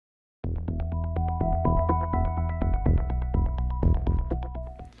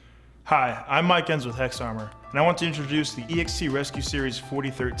Hi, I'm Mike Enns with HexArmor, and I want to introduce the EXT Rescue Series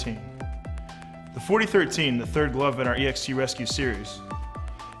 4013. The 4013, the third glove in our EXT Rescue Series,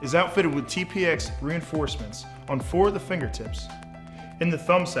 is outfitted with TPX reinforcements on 4 of the fingertips, in the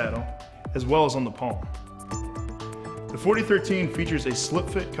thumb saddle, as well as on the palm. The 4013 features a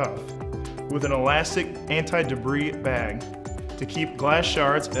slip-fit cuff with an elastic anti-debris bag to keep glass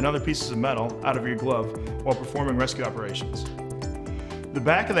shards and other pieces of metal out of your glove while performing rescue operations. The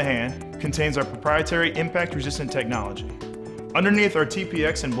back of the hand contains our proprietary impact-resistant technology. Underneath our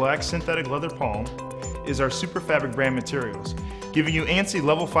TPX and black synthetic leather palm is our SuperFabric brand materials, giving you ANSI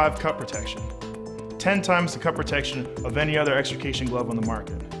Level 5 cut protection, 10 times the cut protection of any other extrication glove on the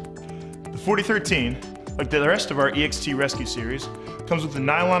market. The 4013, like the rest of our EXT Rescue Series, comes with a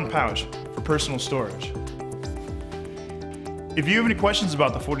nylon pouch for personal storage. If you have any questions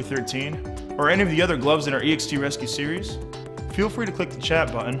about the 4013 or any of the other gloves in our EXT Rescue Series, feel free to click the chat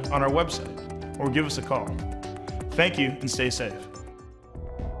button on our website or give us a call. Thank you and stay safe.